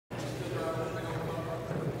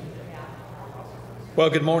Well,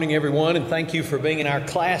 good morning, everyone, and thank you for being in our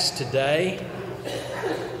class today.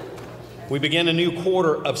 We begin a new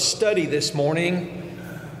quarter of study this morning,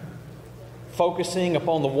 focusing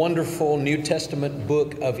upon the wonderful New Testament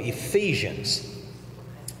book of Ephesians.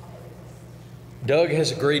 Doug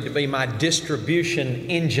has agreed to be my distribution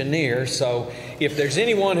engineer, so if there's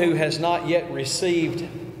anyone who has not yet received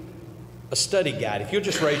a study guide, if you'll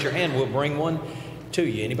just raise your hand, we'll bring one to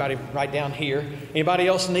you. Anybody right down here? Anybody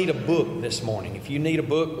else need a book this morning? If you need a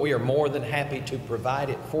book, we are more than happy to provide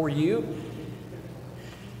it for you.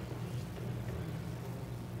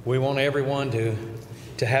 We want everyone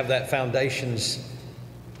to have that Foundations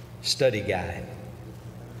study guide.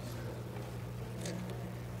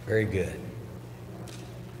 Very good.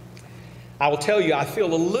 I will tell you, I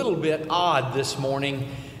feel a little bit odd this morning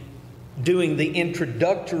doing the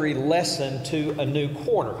introductory lesson to a new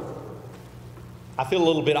quarter. I feel a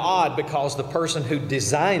little bit odd because the person who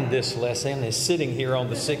designed this lesson is sitting here on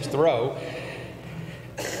the 6th row,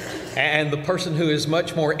 and the person who is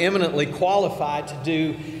much more eminently qualified to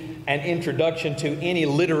do an introduction to any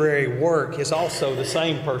literary work is also the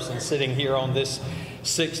same person sitting here on this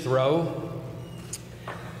 6th row.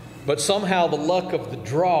 But somehow the luck of the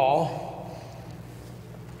draw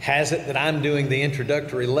has it that I'm doing the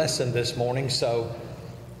introductory lesson this morning, so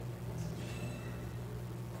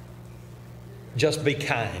just be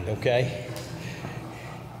kind, okay?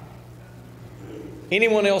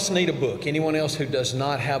 Anyone else need a book? Anyone else who does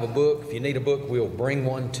not have a book? If you need a book, we'll bring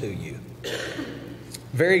one to you.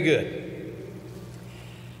 Very good.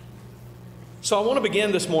 So I want to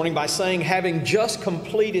begin this morning by saying, having just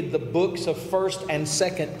completed the books of 1st and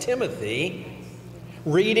 2nd Timothy,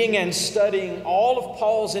 reading and studying all of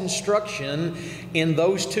Paul's instruction in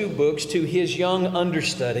those two books to his young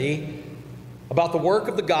understudy about the work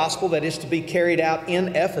of the gospel that is to be carried out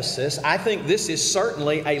in Ephesus, I think this is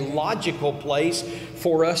certainly a logical place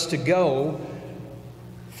for us to go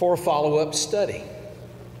for a follow-up study.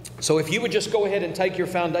 So if you would just go ahead and take your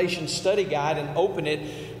Foundation Study Guide and open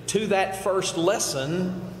it to that first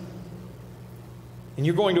lesson, and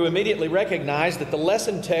you're going to immediately recognize that the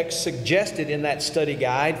lesson text suggested in that study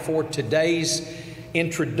guide for today's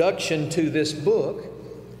introduction to this book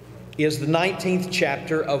is the 19th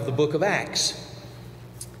chapter of the book of Acts.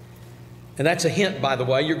 And that's a hint, by the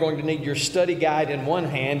way. You're going to need your study guide in one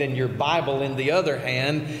hand and your Bible in the other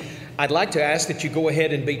hand. I'd like to ask that you go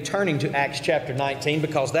ahead and be turning to Acts chapter 19,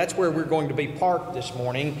 because that's where we're going to be parked this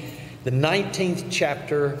morning, the 19th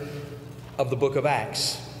chapter of the book of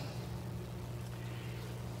Acts.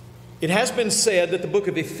 It has been said that the book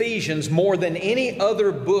of Ephesians, more than any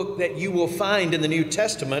other book that you will find in the New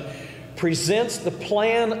Testament, presents the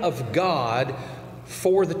plan of God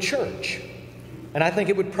for the church. And I think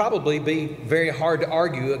it would probably be very hard to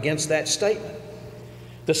argue against that statement.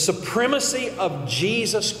 The supremacy of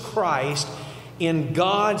Jesus Christ in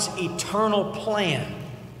God's eternal plan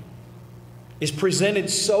is presented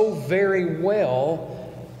so very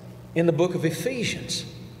well in the book of Ephesians.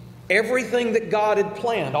 Everything that God had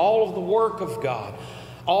planned, all of the work of God,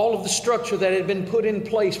 all of the structure that had been put in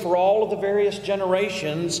place for all of the various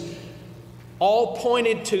generations, all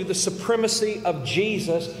pointed to the supremacy of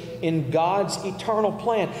Jesus in God's eternal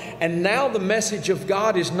plan. And now the message of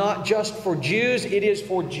God is not just for Jews, it is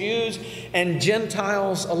for Jews and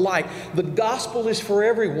Gentiles alike. The gospel is for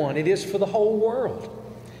everyone. It is for the whole world.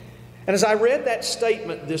 And as I read that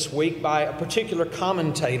statement this week by a particular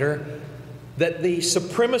commentator, that the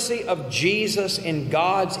supremacy of Jesus in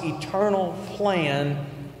God's eternal plan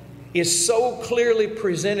is so clearly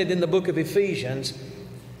presented in the book of Ephesians,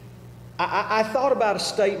 I thought about a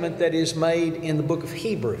statement that is made in the book of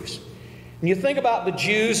Hebrews. And you think about the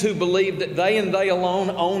Jews who believed that they and they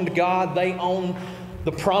alone owned God, they owned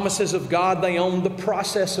the promises of God, they owned the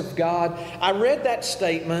process of God. I read that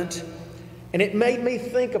statement, and it made me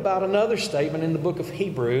think about another statement in the book of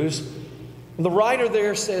Hebrews. And the writer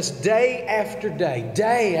there says, day after day,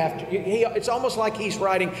 it's almost like he's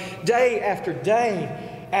writing day,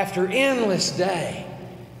 after endless day.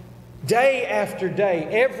 Day after day,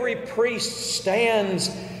 every priest stands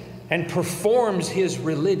and performs his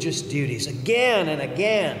religious duties. Again and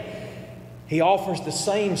again, he offers the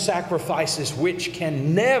same sacrifices which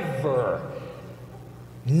can never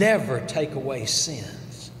take away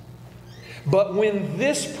sins. But when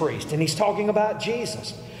this priest, and he's talking about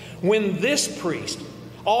Jesus, when this priest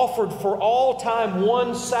offered for all time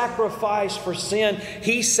one sacrifice for sin,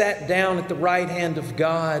 he sat down at the right hand of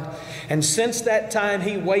God. And since that time,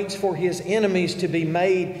 he waits for his enemies to be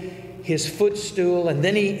made his footstool. And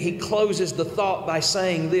then he closes the thought by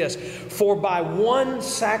saying this: for by one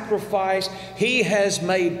sacrifice he has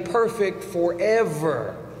made perfect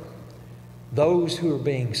forever those who are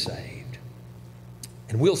being saved.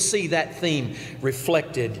 And we'll see that theme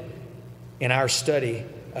reflected in our study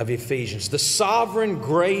of Ephesians. The sovereign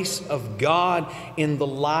grace of God in the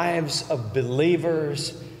lives of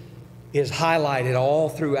believers is highlighted all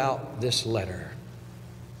throughout this letter.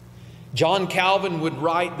 John Calvin would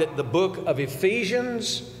write that the book of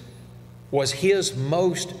Ephesians was his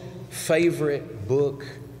most favorite book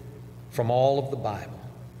from all of the Bible.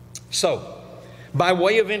 So, by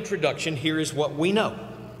way of introduction, here is what we know.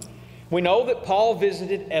 We know that Paul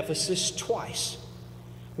visited Ephesus twice.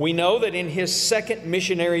 We know that in his second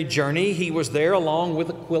missionary journey, he was there along with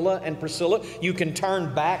Aquila and Priscilla. You can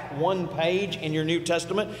turn back one page in your New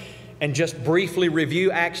Testament and just briefly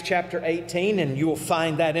review Acts chapter 18, and you will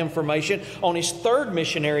find that information. On his third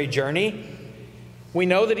missionary journey, we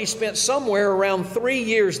know that he spent somewhere around 3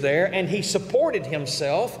 years there, and he supported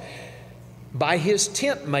himself by his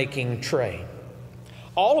tent-making trade.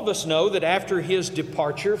 All of us know that after his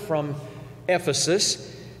departure from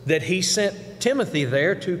Ephesus, that he sent Timothy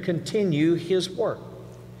there to continue his work.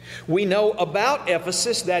 We know about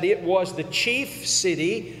Ephesus that it was the chief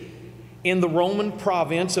city in the Roman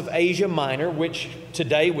province of Asia Minor, which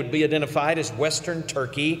today would be identified as Western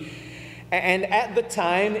Turkey. And at the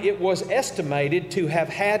time, it was estimated to have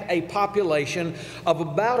had a population of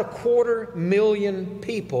about 250,000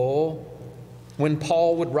 people when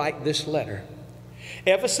Paul would write this letter.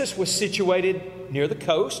 Ephesus was situated near the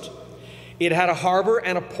coast. It had a harbor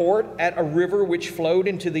and a port at a river which flowed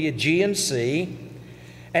into the Aegean Sea.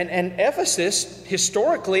 And Ephesus,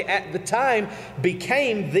 historically at the time,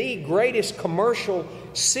 became the greatest commercial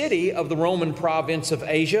city of the Roman province of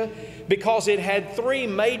Asia because it had 3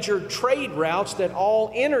 major trade routes that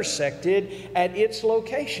all intersected at its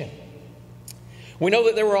location. We know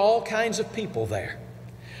that there were all kinds of people there.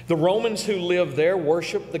 The Romans who lived there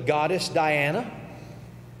worshiped the goddess Diana.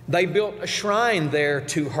 They built a shrine there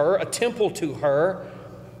to her, a temple to her,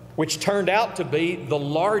 which turned out to be the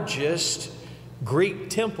largest Greek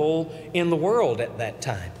temple in the world at that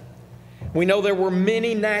time. We know there were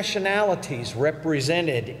many nationalities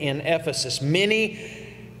represented in Ephesus, many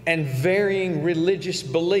and varying religious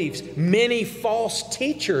beliefs. Many false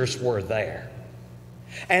teachers were there.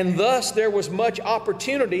 And thus there was much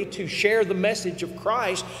opportunity to share the message of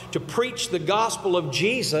Christ, to preach the gospel of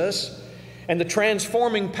Jesus and the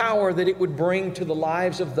transforming power that it would bring to the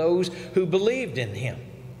lives of those who believed in Him.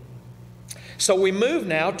 So we move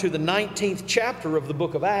now to the 19th chapter of the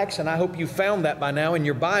book of Acts, and I hope you found that by now in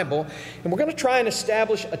your Bible. And we're going to try and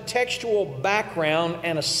establish a textual background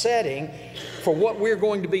and a setting for what we're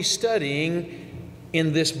going to be studying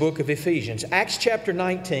in this book of Ephesians. Acts chapter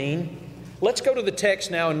 19. Let's go to the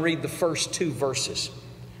text now and read the first 2 verses.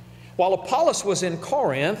 While Apollos was in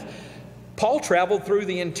Corinth, Paul traveled through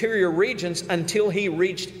the interior regions until he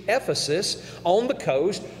reached Ephesus on the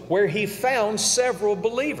coast, where he found several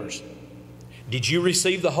believers. "Did you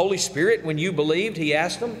receive the Holy Spirit when you believed?" he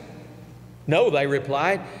asked them. "No," they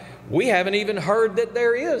replied. "We haven't even heard that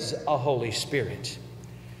there is a Holy Spirit."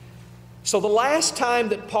 So the last time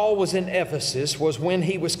that Paul was in Ephesus was when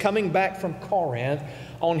he was coming back from Corinth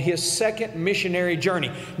on his second missionary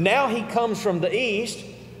journey. Now he comes from the east,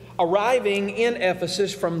 arriving in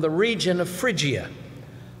Ephesus from the region of Phrygia.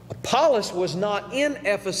 Apollos was not in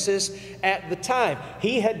Ephesus at the time.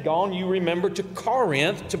 He had gone, you remember, to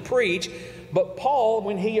Corinth to preach. But Paul,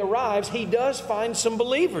 when he arrives, he does find some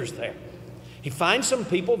believers there. He finds some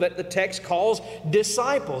people that the text calls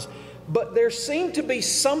disciples. But there seemed to be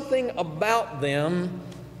something about them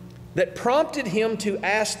that prompted him to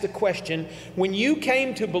ask the question, when you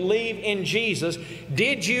came to believe in Jesus,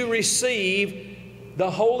 did you receive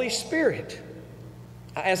the Holy Spirit?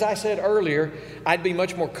 As I said earlier, I'd be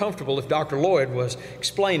much more comfortable if Dr. Lloyd was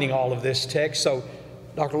explaining all of this text. So,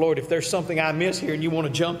 Dr. Lloyd, if there's something I miss here and you want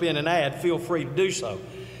to jump in and add, feel free to do so.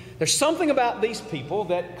 There's something about these people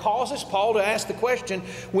that causes Paul to ask the question,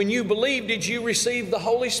 when you believe, did you receive the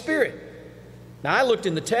Holy Spirit? Now, I looked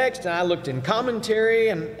in the text and I looked in commentary,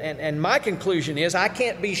 and my conclusion is I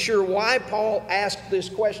can't be sure why Paul asked this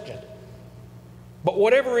question. But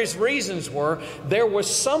whatever his reasons were, there was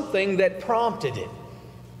something that prompted it.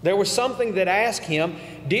 There was something that asked him,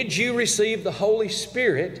 did you receive the Holy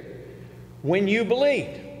Spirit when you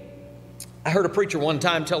believed? I heard a preacher one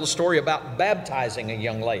time tell a story about baptizing a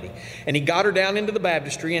young lady. And he got her down into the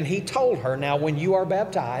baptistry and he told her, now when you are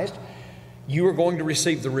baptized, you are going to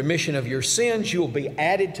receive the remission of your sins. You will be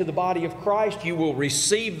added to the body of Christ. You will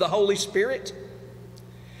receive the Holy Spirit.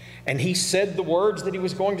 And he said the words that he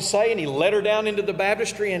was going to say, and he led her down into the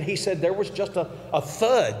baptistry, and he said there was just a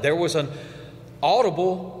thud. There was an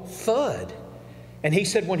audible thud. And he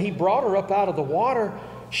said when he brought her up out of the water,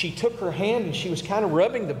 she took her hand and she was kind of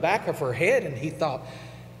rubbing the back of her head, and he thought,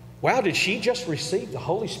 wow, did she just receive the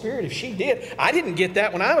Holy Spirit? If she did, I didn't get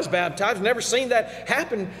that when I was baptized. I've never seen that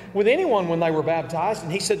happen with anyone when they were baptized.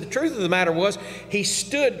 And he said the truth of the matter was he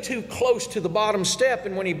stood too close to the bottom step,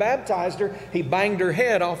 and when he baptized her, he banged her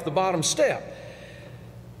head off the bottom step.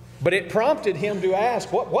 But it prompted him to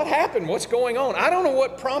ask, what happened? What's going on? I don't know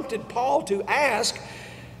what prompted Paul to ask,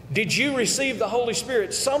 did you receive the Holy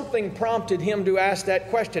Spirit? Something prompted him to ask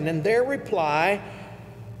that question. And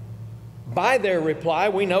by their reply,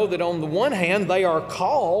 we know that on the one hand, they are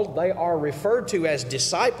called, they are referred to as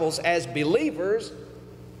disciples, as believers.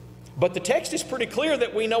 But the text is pretty clear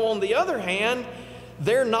that we know on the other hand,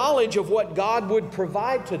 their knowledge of what God would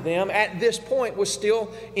provide to them at this point was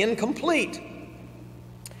still incomplete.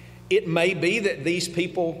 It may be that these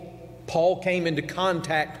people Paul came into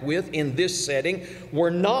contact with in this setting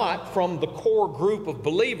were not from the core group of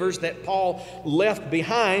believers that Paul left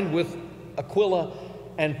behind with Aquila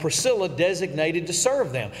and Priscilla designated to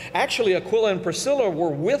serve them. Actually, Aquila and Priscilla were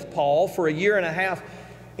with Paul for a year and a half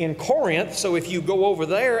in Corinth. So if you go over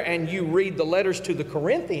there and you read the letters to the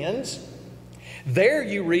Corinthians, there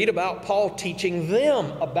you read about Paul teaching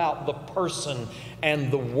them about the person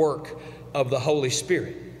and the work of the Holy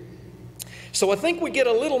Spirit. So I think we get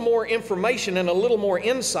a little more information and a little more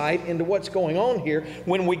insight into what's going on here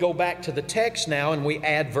when we go back to the text now and we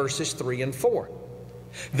add verses 3 and 4.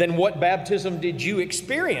 Then what baptism did you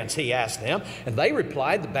experience? He asked them, and they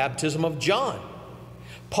replied, the baptism of John.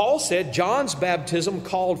 Paul said John's baptism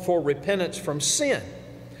called for repentance from sin,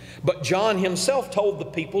 but John himself told the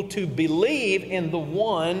people to believe in the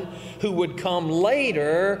one who would come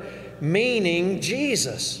later, meaning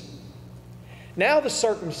Jesus. Now the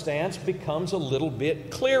circumstance becomes a little bit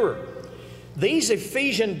clearer. These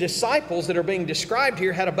Ephesian disciples that are being described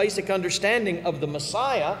here had a basic understanding of the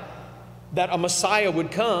Messiah, that a Messiah would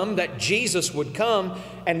come, that Jesus would come,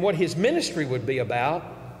 and what His ministry would be about.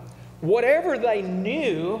 Whatever they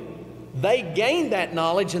knew, they gained that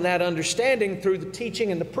knowledge and that understanding through the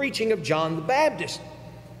teaching and the preaching of John the Baptist.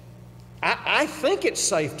 I think it's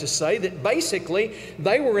safe to say that basically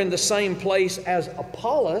they were in the same place as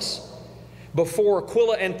Apollos before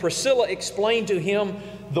Aquila and Priscilla explained to him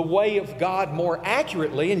the way of God more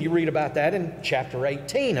accurately, and you read about that in chapter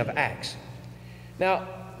 18 of Acts. Now,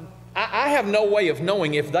 I have no way of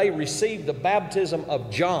knowing if they received the baptism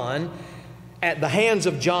of John at the hands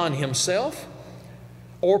of John himself,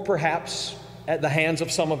 or perhaps at the hands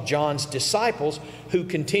of some of John's disciples who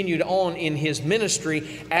continued on in his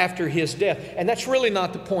ministry after his death. And that's really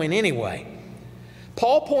not the point anyway.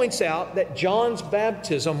 Paul points out that John's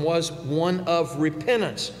baptism was one of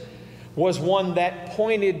repentance, was one that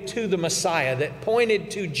pointed to the Messiah, that pointed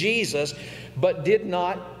to Jesus, but did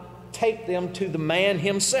not take them to the man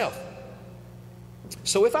himself.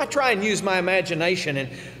 So if I try and use my imagination and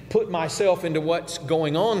put myself into what's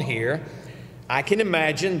going on here, I can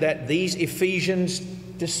imagine that these Ephesians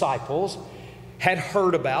disciples had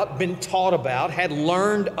heard about, been taught about, had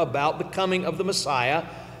learned about the coming of the Messiah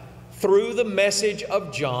through the message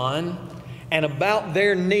of John, and about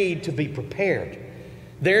their need to be prepared,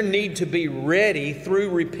 their need to be ready through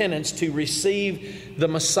repentance to receive the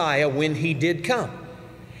Messiah when He did come.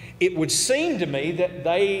 It would seem to me that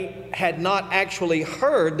they had not actually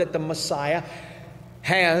heard that the Messiah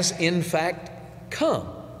has in fact come.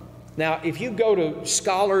 Now, if you go to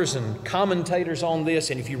scholars and commentators on this,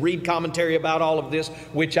 and if you read commentary about all of this,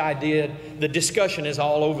 which I did, the discussion is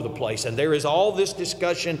all over the place. And there is all this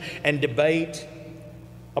discussion and debate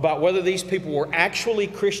about whether these people were actually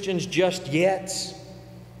Christians just yet.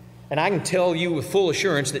 And I can tell you with full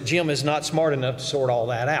assurance that Jim is not smart enough to sort all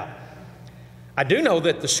that out. I do know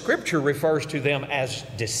that the Scripture refers to them as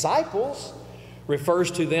disciples,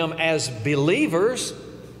 refers to them as believers.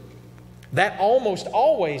 That almost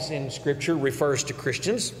always in Scripture refers to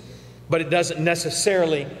Christians, but it doesn't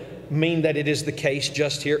necessarily mean that it is the case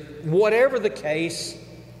just here. Whatever the case,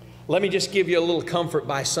 let me just give you a little comfort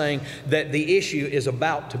by saying that the issue is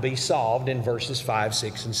about to be solved in verses 5,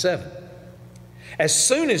 6, and 7. As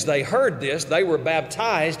soon as they heard this, they were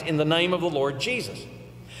baptized in the name of the Lord Jesus.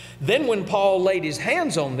 Then when Paul laid his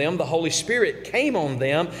hands on them, the Holy Spirit came on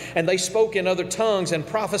them, and they spoke in other tongues and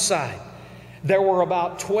prophesied. There were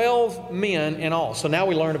about 12 men in all. So now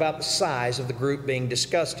we learn about the size of the group being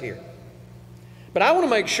discussed here. But I want to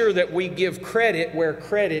make sure that we give credit where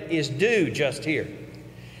credit is due just here.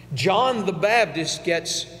 John the Baptist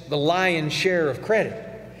gets the lion's share of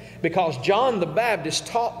credit because John the Baptist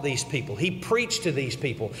taught these people. He preached to these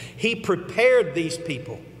people. He prepared these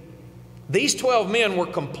people. These 12 men were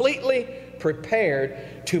completely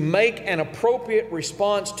prepared to make an appropriate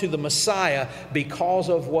response to the Messiah because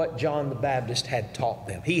of what John the Baptist had taught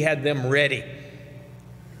them. He had them ready.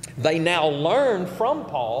 They now learn from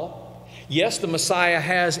Paul, yes, the Messiah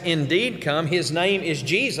has indeed come. His name is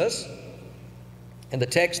Jesus. And the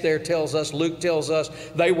text there tells us, Luke tells us,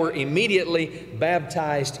 they were immediately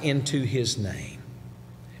baptized into His name.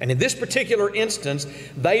 And in this particular instance,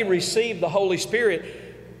 they received the Holy Spirit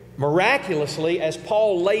miraculously as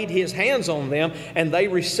Paul laid his hands on them, and they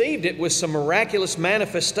received it with some miraculous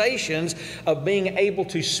manifestations of being able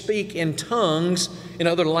to speak in tongues, in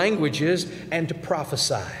other languages, and to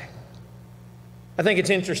prophesy. I think it's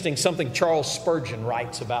interesting, something Charles Spurgeon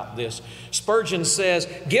writes about this. Spurgeon says,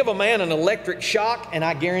 give a man an electric shock, and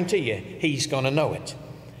I guarantee you, he's going to know it.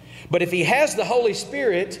 But if he has the Holy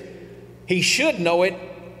Spirit, he should know it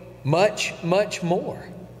much, much more.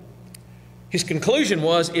 His conclusion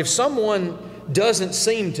was, if someone doesn't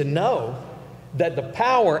seem to know that the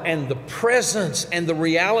power and the presence and the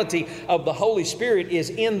reality of the Holy Spirit is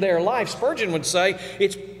in their life, Spurgeon would say,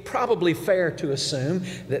 it's probably fair to assume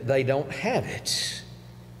that they don't have it.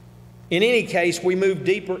 In any case, we move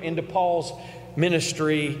deeper into Paul's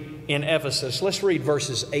ministry in Ephesus. Let's read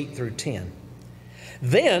verses 8 through 10.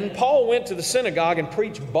 Then Paul went to the synagogue and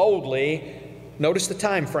preached boldly, notice the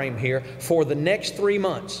time frame here, for the next 3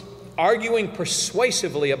 months, arguing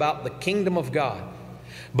persuasively about the kingdom of God.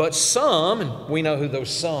 But some, and we know who those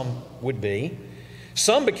some would be,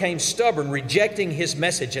 some became stubborn, rejecting his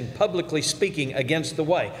message and publicly speaking against the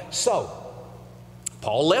way. So,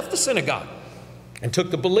 Paul left the synagogue and took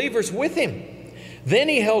the believers with him. Then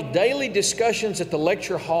he held daily discussions at the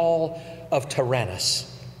lecture hall of Tyrannus.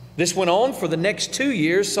 This went on for the next 2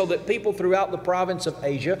 years, so that people throughout the province of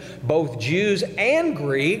Asia, both Jews and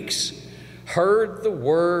Greeks, heard the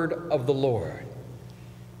word of the Lord.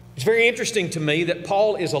 It's very interesting to me that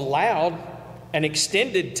Paul is allowed an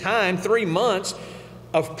extended time, 3 months,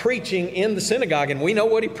 of preaching in the synagogue. And we know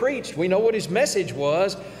what he preached. We know what his message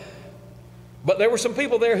was. But there were some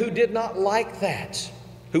people there who did not like that,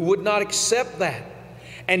 who would not accept that.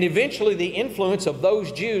 And eventually the influence of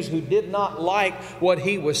those Jews who did not like what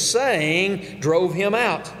he was saying drove him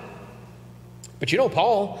out. But you know,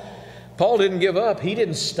 Paul didn't give up. He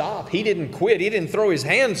didn't stop. He didn't quit. He didn't throw his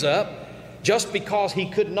hands up just because he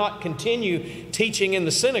could not continue teaching in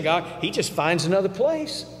the synagogue. He just finds another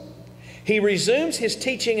place. He resumes his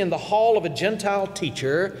teaching in the hall of a Gentile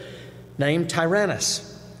teacher named Tyrannus.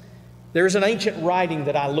 There is an ancient writing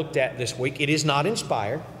that I looked at this week. It is not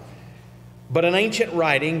inspired, but an ancient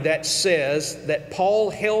writing that says that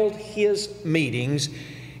Paul held his meetings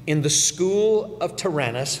in the school of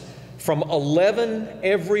Tyrannus from 11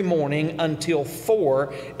 every morning until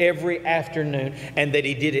 4 every afternoon, and that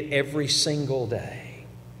he did it every single day.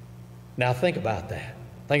 Now think about that.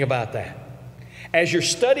 Think about that. As your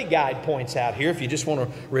study guide points out here, if you just want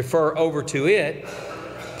to refer over to it,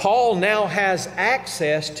 Paul now has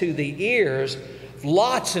access to the ears of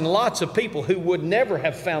lots and lots of people who would never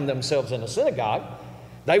have found themselves in a synagogue.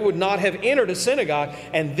 They would not have entered a synagogue,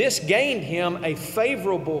 and this gained him a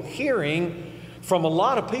favorable hearing from a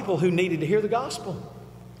lot of people who needed to hear the gospel,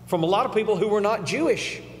 from a lot of people who were not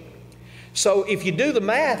Jewish. So if you do the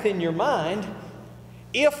math in your mind,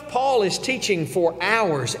 if Paul is teaching for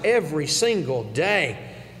hours every single day,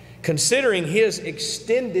 considering his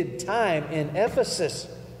extended time in Ephesus,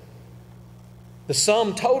 the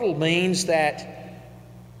sum total means that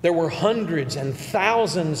there were hundreds and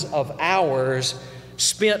thousands of hours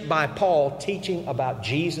spent by Paul teaching about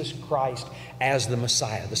Jesus Christ as the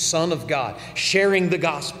Messiah, the Son of God, sharing the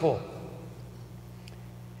gospel.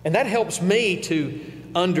 And that helps me to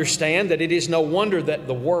understand that it is no wonder that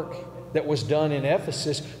the work that was done in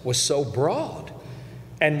Ephesus was so broad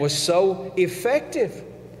and was so effective.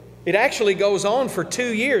 It actually goes on for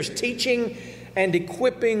 2 years, teaching and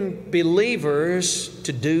equipping believers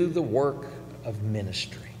to do the work of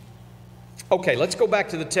ministry. Okay, let's go back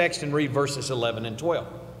to the text and read verses 11 and 12.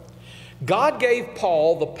 God gave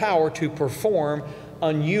Paul the power to perform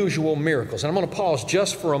unusual miracles. And I'm going to pause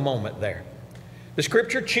just for a moment there. The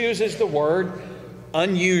Scripture chooses the word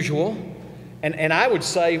unusual. And I would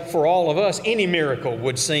say for all of us, any miracle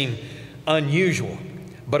would seem unusual.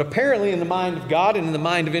 But apparently in the mind of God and in the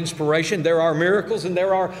mind of inspiration, there are miracles and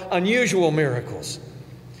there are unusual miracles.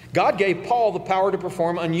 God gave Paul the power to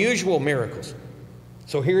perform unusual miracles.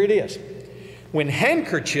 So here it is. When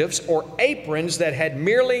handkerchiefs or aprons that had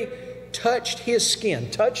merely touched his skin,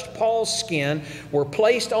 touched Paul's skin, were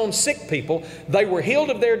placed on sick people, they were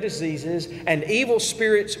healed of their diseases and evil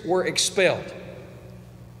spirits were expelled.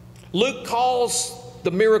 Luke calls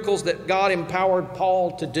the miracles that God empowered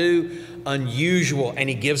Paul to do, unusual. And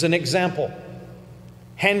he gives an example.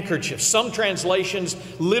 Handkerchiefs. Some translations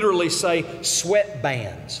literally say sweat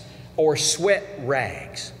bands or sweat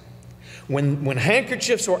rags. When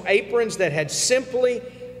handkerchiefs or aprons that had simply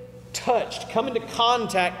come into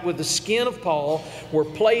contact with the skin of Paul, were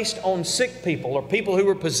placed on sick people or people who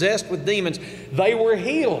were possessed with demons, they were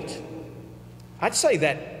healed. I'd say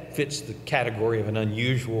that fits the category of an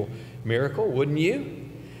unusual miracle, wouldn't you?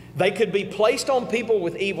 They could be placed on people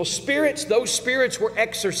with evil spirits. Those spirits were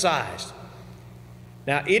exorcised.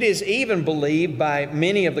 Now, it is even believed by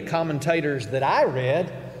many of the commentators that I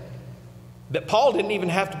read that Paul didn't even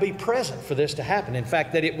have to be present for this to happen. In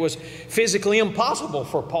fact, that it was physically impossible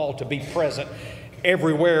for Paul to be present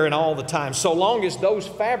everywhere and all the time, so long as those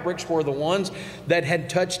fabrics were the ones that had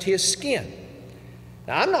touched his skin.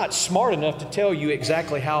 Now, I'm not smart enough to tell you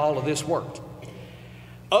exactly how all of this worked.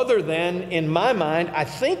 Other than, in my mind, I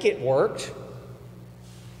think it worked.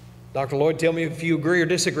 Dr. Lloyd, tell me if you agree or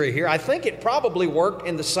disagree here. I think it probably worked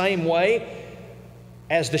in the same way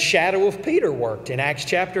as the shadow of Peter worked in Acts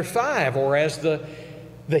chapter 5, or as the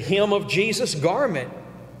hem of Jesus' garment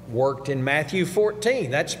worked in Matthew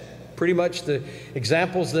 14. That's pretty much the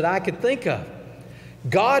examples that I could think of.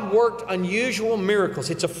 God worked unusual miracles.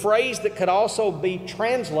 It's a phrase that could also be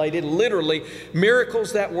translated literally,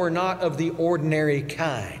 miracles that were not of the ordinary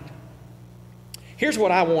kind. Here's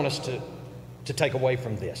what I want us to take away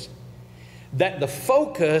from this. That the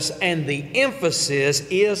focus and the emphasis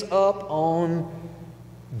is up on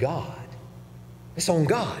God. It's on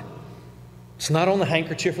God. It's not on the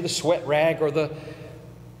handkerchief or the sweat rag or the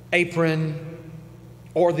apron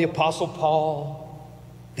or the Apostle Paul.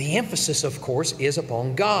 The emphasis, of course, is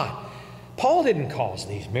upon God. Paul didn't cause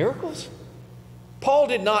these miracles. Paul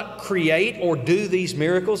did not create or do these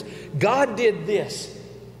miracles. God did this.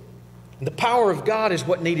 The power of God is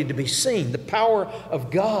what needed to be seen. The power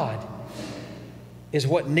of God is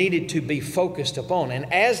what needed to be focused upon.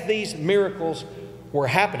 And as these miracles were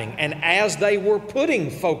happening, and as they were putting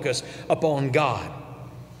focus upon God,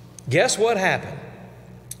 guess what happened?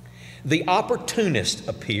 The opportunists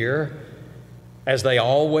appear, as they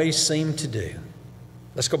always seem to do.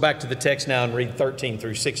 Let's go back to the text now and read 13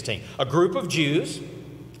 through 16. A group of Jews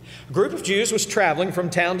was traveling from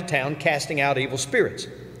town to town, casting out evil spirits.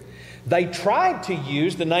 They tried to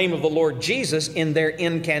use the name of the Lord Jesus in their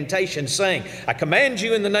incantation, saying, I command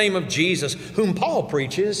you in the name of Jesus, whom Paul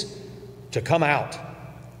preaches, to come out.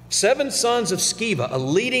 7 sons of Sceva, a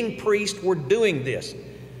leading priest, were doing this.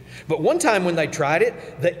 But one time when they tried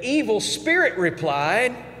it, the evil spirit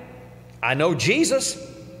replied, I know Jesus,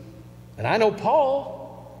 and I know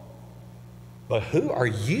Paul, but who are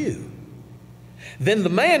you? Then the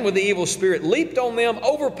man with the evil spirit leaped on them,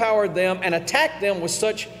 overpowered them, and attacked them with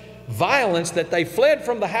such violence that they fled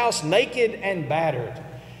from the house naked and battered.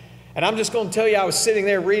 And I'm just going to tell you, I was sitting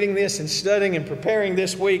there reading this and studying and preparing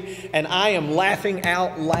this week, and I am laughing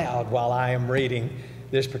out loud while I am reading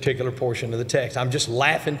this particular portion of the text. I'm just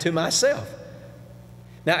laughing to myself.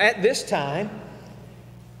 Now, at this time,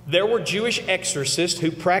 there were Jewish exorcists who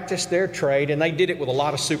practiced their trade, and they did it with a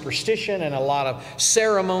lot of superstition and a lot of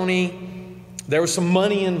ceremony. There was some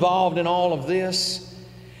money involved in all of this.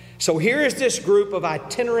 So here is this group of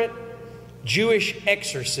itinerant Jewish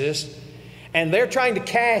exorcists, and they're trying to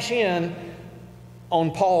cash in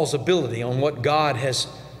on Paul's ability, on what God has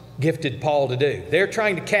gifted Paul to do. They're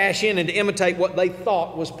trying to cash in and to imitate what they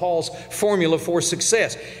thought was Paul's formula for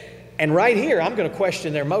success. And right here, I'm going to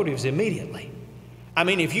question their motives immediately. I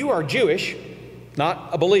mean, if you are Jewish, not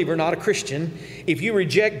a believer, not a Christian, if you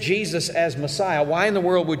reject Jesus as Messiah, why in the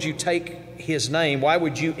world would you take His name? Why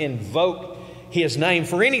would you invoke His name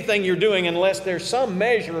for anything you're doing unless there's some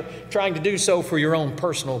measure trying to do so for your own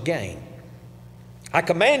personal gain? I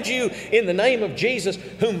command you in the name of Jesus,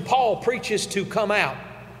 whom Paul preaches, to come out.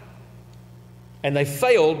 And they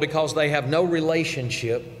failed because they have no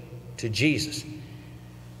relationship to Jesus.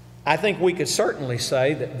 I think we could certainly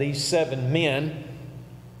say that these 7 men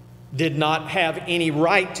did not have any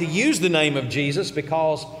right to use the name of Jesus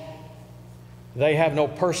because they have no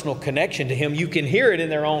personal connection to Him. You can hear it in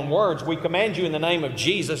their own words. We command you in the name of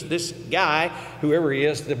Jesus, this guy, whoever he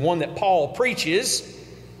is, the one that Paul preaches.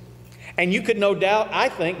 And you could no doubt, I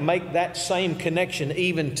think, make that same connection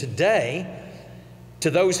even today to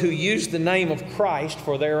those who use the name of Christ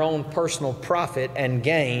for their own personal profit and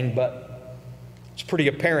gain, but it's pretty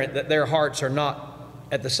apparent that their hearts are not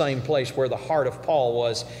at the same place where the heart of Paul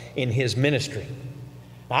was in his ministry.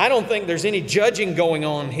 Now, I don't think there's any judging going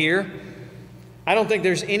on here. I don't think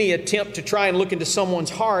there's any attempt to try and look into someone's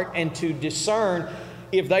heart and to discern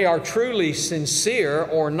if they are truly sincere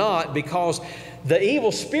or not, because The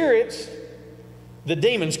evil spirits, the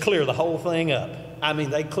demons clear the whole thing up. I mean,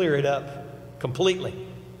 they clear it up completely.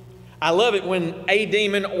 I love it when a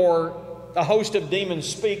demon or a host of demons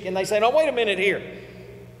speak and they say, "No, wait a minute here.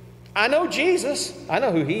 I know Jesus. I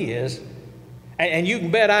know who He is. And you can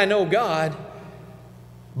bet I know God.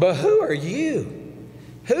 But who are you?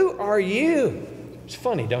 Who are you?" It's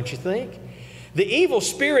funny, don't you think? The evil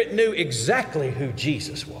spirit knew exactly who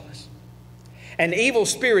Jesus was. And evil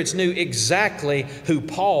spirits knew exactly who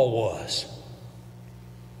Paul was.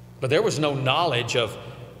 But there was no knowledge of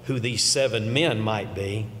who these 7 men might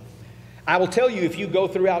be. I will tell you, if you go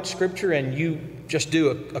throughout Scripture and you just do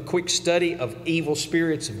a quick study of evil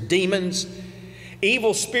spirits, of demons,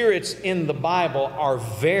 evil spirits in the Bible are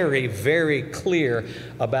very, very clear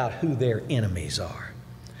about who their enemies are.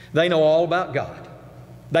 They know all about God.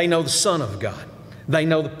 They know the Son of God. They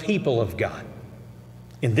know the people of God.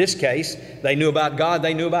 In this case, they knew about God,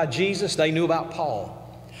 they knew about Jesus, they knew about Paul.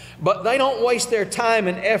 But they don't waste their time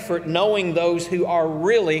and effort knowing those who are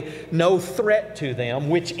really no threat to them,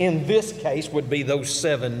 which in this case would be those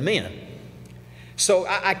 7 men. So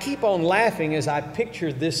I keep on laughing as I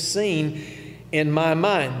picture this scene in my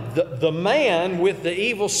mind. The man with the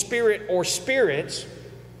evil spirit or spirits,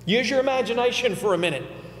 use your imagination for a minute.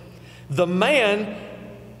 The man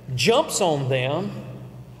jumps on them,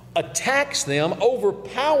 attacks them,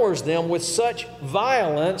 overpowers them with such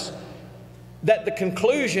violence that the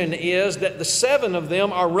conclusion is that the 7 of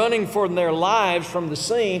them are running for their lives from the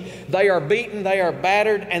scene. They are beaten, they are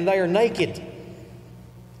battered, and they are naked.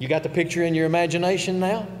 You got the picture in your imagination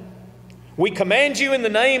now? "We command you in the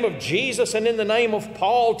name of Jesus and in the name of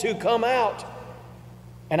Paul to come out."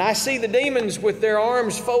 And I see the demons with their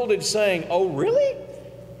arms folded saying, "Oh, really?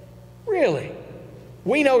 Really?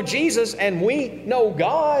 We know Jesus and we know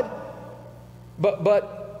God,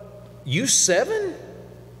 but you 7?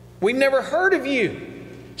 We've never heard of you.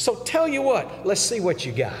 So tell you what, let's see what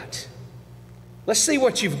you got. Let's see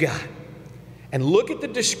what you've got." And look at the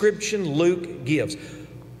description Luke gives.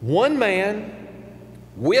 1 man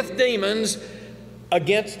with demons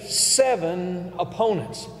against 7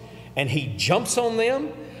 opponents. And he jumps on them,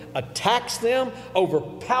 attacks them,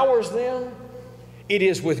 overpowers them. It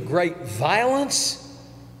is with great violence.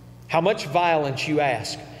 How much violence, you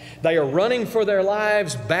ask? They are running for their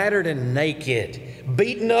lives, battered and naked,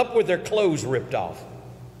 beaten up with their clothes ripped off.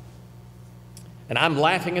 And I'm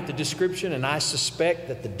laughing at the description, and I suspect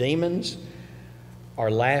that the demons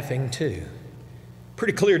are laughing too.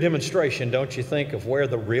 Pretty clear demonstration, don't you think, of where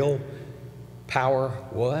the real power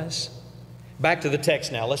was? Back to the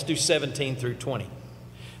text now. Let's do 17 through 20.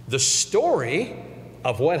 The story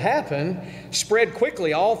of what happened spread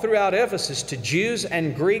quickly all throughout Ephesus to Jews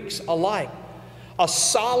and Greeks alike. A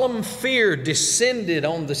solemn fear descended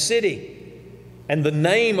on the city, and the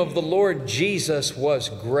name of the Lord Jesus was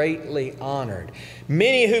greatly honored.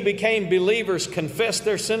 Many who became believers confessed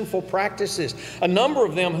their sinful practices. A number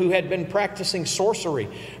of them who had been practicing sorcery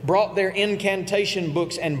brought their incantation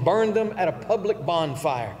books and burned them at a public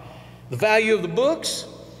bonfire. The value of the books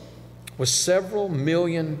was several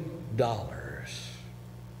 $million.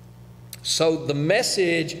 So the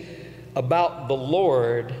message about the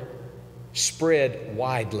Lord spread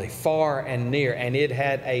widely, far and near, and it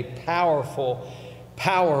had a powerful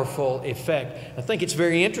effect. I think it's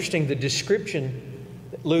very interesting, the description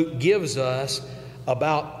that Luke gives us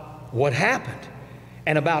about what happened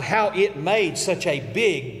and about how it made such a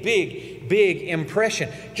big impression.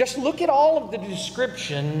 Just look at all of the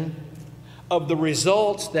description of the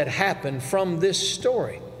results that happened from this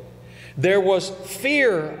story. There was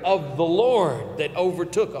fear of the Lord that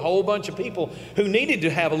overtook a whole bunch of people who needed to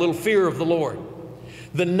have a little fear of the Lord.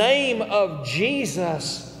 The name of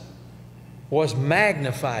Jesus was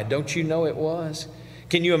magnified. Don't you know it was?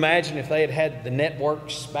 Can you imagine if they had had the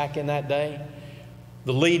networks back in that day?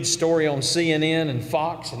 The lead story on CNN and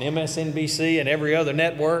Fox and MSNBC and every other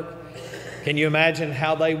network. Can you imagine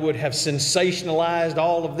how they would have sensationalized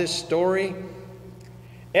all of this story?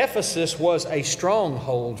 Ephesus was a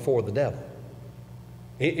stronghold for the devil.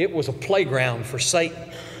 It was a playground for Satan.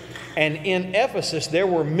 And in Ephesus, there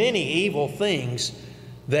were many evil things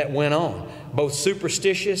that went on, both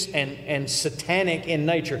superstitious and satanic in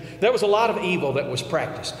nature. There was a lot of evil that was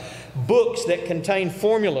practiced. Books that contained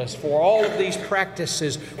formulas for all of these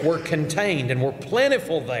practices were contained and were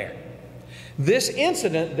plentiful there. This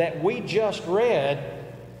incident that we just read,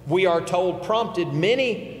 we are told, prompted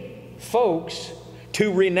many folks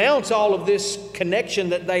to renounce all of this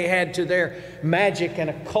connection that they had to their magic and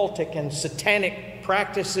occultic and satanic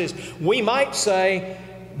practices. We might say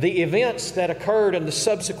the events that occurred and the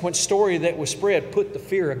subsequent story that was spread put the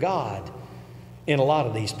fear of God in a lot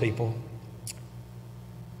of these people.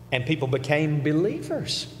 and people became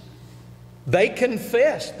believers. They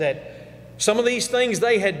confessed that some of these things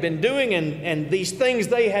they had been doing and these things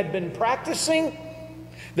they had been practicing,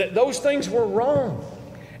 that those things were wrong.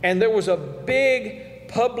 And there was a big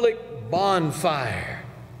public bonfire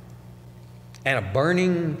and a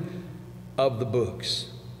burning of the books.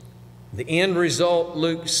 The end result,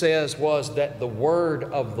 Luke says, was that the word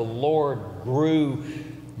of the Lord grew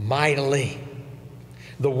mightily.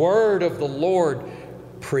 The word of the Lord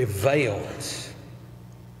prevailed.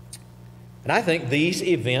 And I think these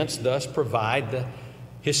events thus provide the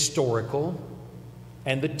historical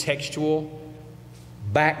and the textual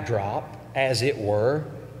backdrop, as it were,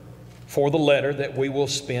 for the letter that we will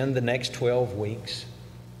spend the next 12 weeks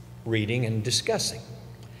reading and discussing.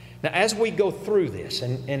 Now, as we go through this,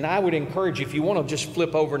 and I would encourage you, if you want to just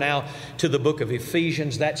flip over now to the book of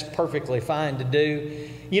Ephesians, that's perfectly fine to do.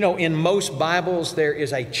 You know, in most Bibles, there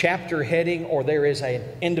is a chapter heading or there is an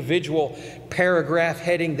individual paragraph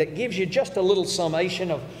heading that gives you just a little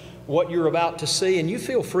summation of what you're about to see, and you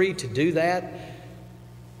feel free to do that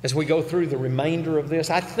as we go through the remainder of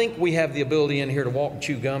this. I think we have the ability in here to walk and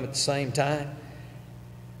chew gum at the same time.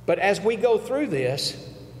 But as we go through this,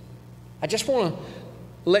 I just want to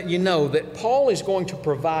let you know that Paul is going to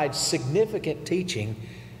provide significant teaching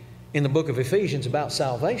in the book of Ephesians about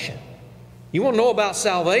salvation. You want to know about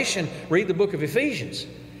salvation? Read the book of Ephesians.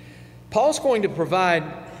 Paul's going to provide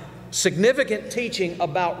significant teaching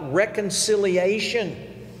about reconciliation,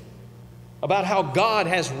 about how God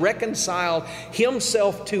has reconciled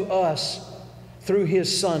Himself to us through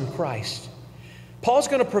His Son, Christ. Paul's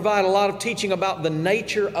going to provide a lot of teaching about the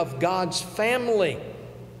nature of God's family,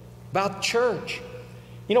 about church.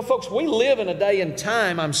 You know, folks, we live in a day and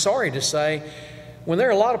time, I'm sorry to say, when there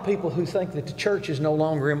are a lot of people who think that the church is no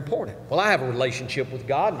longer important. Well, I have a relationship with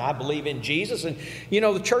God and I believe in Jesus, and you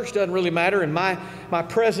know, the church doesn't really matter, and my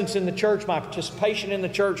presence in the church, my participation in the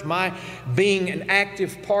church, my being an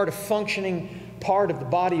active part, a functioning part of the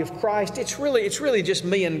body of Christ, it's really just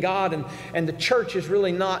me and God, and the church is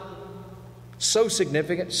really not so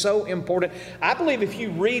significant, so important. I believe if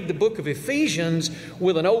you read the book of Ephesians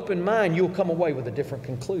with an open mind, you'll come away with a different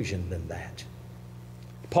conclusion than that.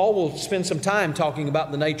 Paul will spend some time talking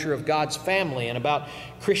about the nature of God's family and about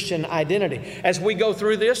Christian identity. As we go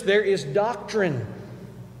through this, there is doctrine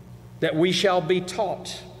that we shall be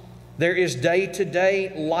taught. There is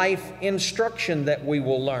day-to-day life instruction that we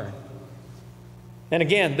will learn. And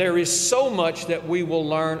again, there is so much that we will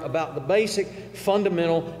learn about the basic,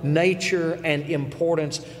 fundamental nature and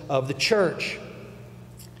importance of the church.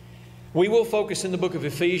 We will focus in the book of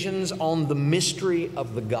Ephesians on the mystery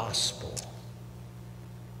of the gospel,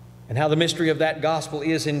 and how the mystery of that gospel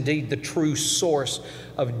is indeed the true source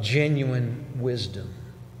of genuine wisdom.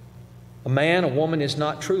 A man, a woman is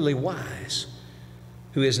not truly wise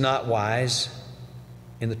who is not wise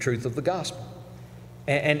in the truth of the gospel.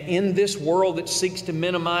 And in this world that seeks to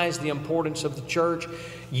minimize the importance of the church,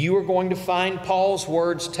 you are going to find Paul's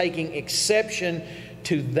words taking exception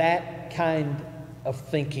to that kind of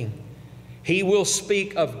thinking. He will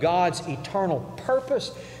speak of God's eternal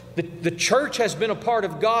purpose. The church has been a part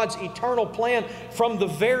of God's eternal plan from the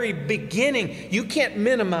very beginning. You can't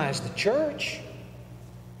minimize the church.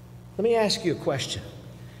 Let me ask you a question.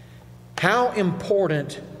 How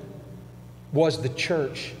important was the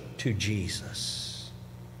church to Jesus?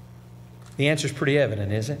 The answer is pretty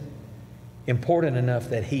evident, isn't it? Important enough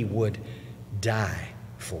that He would die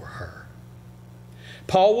for her.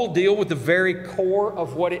 Paul will deal with the very core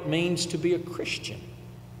of what it means to be a Christian.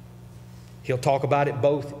 He'll talk about it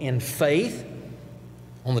both in faith,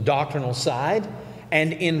 on the doctrinal side,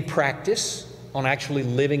 and in practice, on actually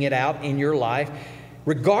living it out in your life,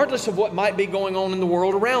 regardless of what might be going on in the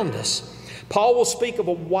world around us. Paul will speak of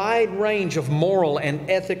a wide range of moral and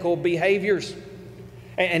ethical behaviors,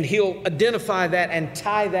 and he'll identify that and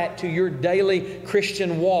tie that to your daily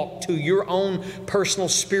Christian walk, to your own personal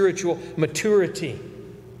spiritual maturity.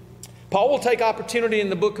 Paul will take opportunity in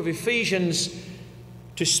the book of Ephesians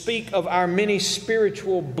to speak of our many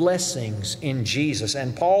spiritual blessings in Jesus.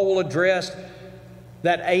 And Paul will address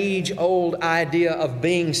that age-old idea of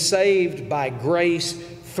being saved by grace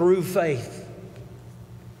through faith.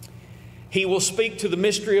 He will speak to the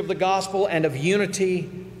mystery of the gospel and of unity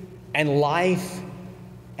and life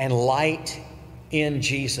and light in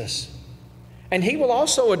Jesus. And he will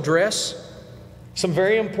also address some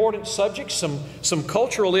very important subjects, some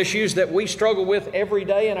cultural issues that we struggle with every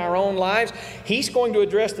day in our own lives. He's going to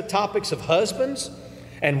address the topics of husbands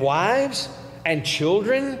and wives and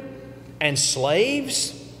children and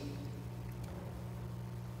slaves.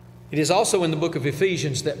 It is also in the book of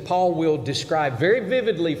Ephesians that Paul will describe very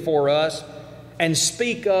vividly for us and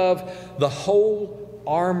speak of the whole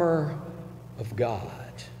armor of God.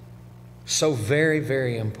 So very,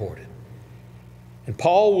 very important. And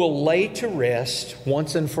Paul will lay to rest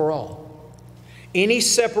once and for all any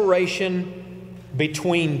separation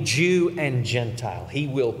between Jew and Gentile. He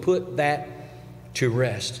will put that to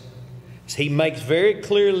rest. He makes very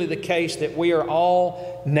clearly the case that we are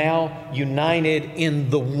all now united in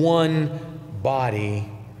the one body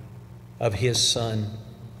of His Son,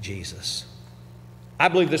 Jesus. I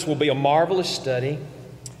believe this will be a marvelous study,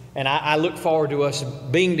 and I look forward to us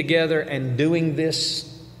being together and doing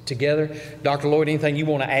this together. Dr. Lloyd, anything you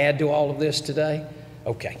want to add to all of this today?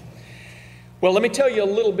 Okay. Well, let me tell you a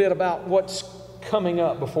little bit about what's coming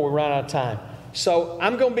up before we run out of time. So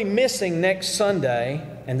I'm going to be missing next Sunday,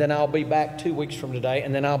 and then I'll be back 2 weeks from today,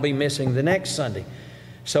 and then I'll be missing the next Sunday.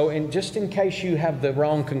 So just in case you have the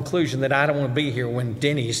wrong conclusion that I don't want to be here when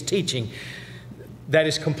Denny is teaching, that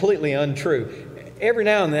is completely untrue. Every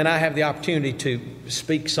now and then I have the opportunity to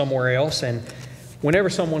speak somewhere else, and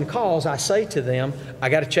whenever someone calls, I say to them, I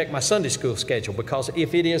got to check my Sunday school schedule, because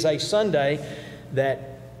if it is a Sunday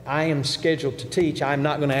that I am scheduled to teach, I'm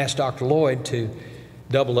not going to ask Dr. Lloyd to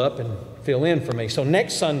double up and fill in for me. So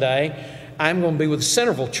next Sunday, I'm going to be with the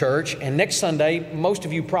Centerville Church, and next Sunday, most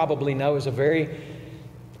of you probably know, is a very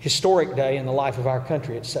historic day in the life of our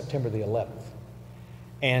country. It's September the 11th.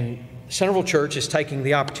 And Centerville Church is taking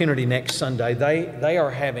the opportunity next Sunday. They are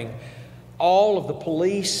having all of the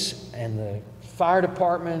police and the fire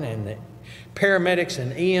department and the paramedics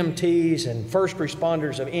and EMTs and first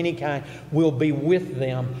responders of any kind will be with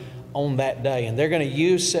them on that day. And they're going to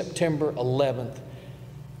use September 11th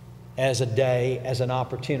as a day, as an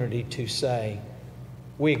opportunity to say,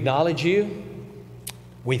 we acknowledge you.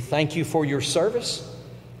 We thank you for your service.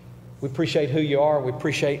 We appreciate who you are. We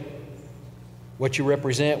appreciate what you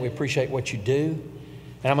represent. We appreciate what you do.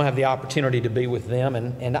 And I'm going to have the opportunity to be with them.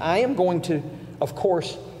 And I am going to, of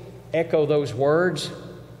course, echo those words.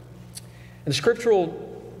 And the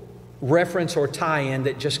scriptural reference or tie-in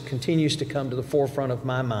that just continues to come to the forefront of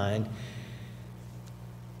my mind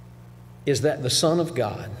is that the Son of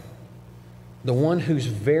God, the one whose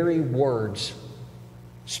very words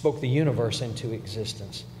spoke the universe into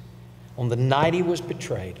existence, on the night He was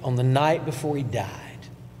betrayed, on the night before He died,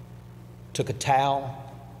 took a towel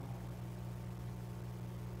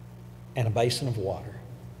and a basin of water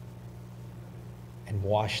and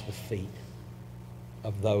washed the feet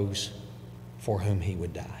of those for whom He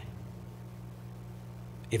would die.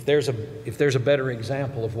 If there's a better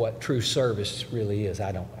example of what true service really is,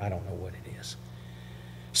 I don't know what it is.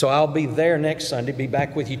 So I'll be there next Sunday, be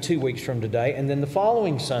back with you 2 weeks from today. And then the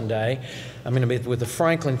following Sunday, I'm going to be with the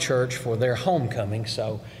Franklin Church for their homecoming.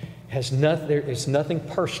 So it's nothing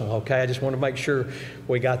personal, okay? I just want to make sure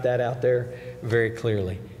we got that out there very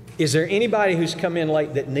clearly. Is there anybody who's come in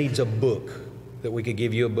late that needs a book, that we could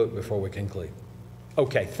give you a book before we conclude?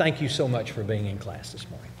 Okay, thank you so much for being in class this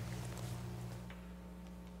morning.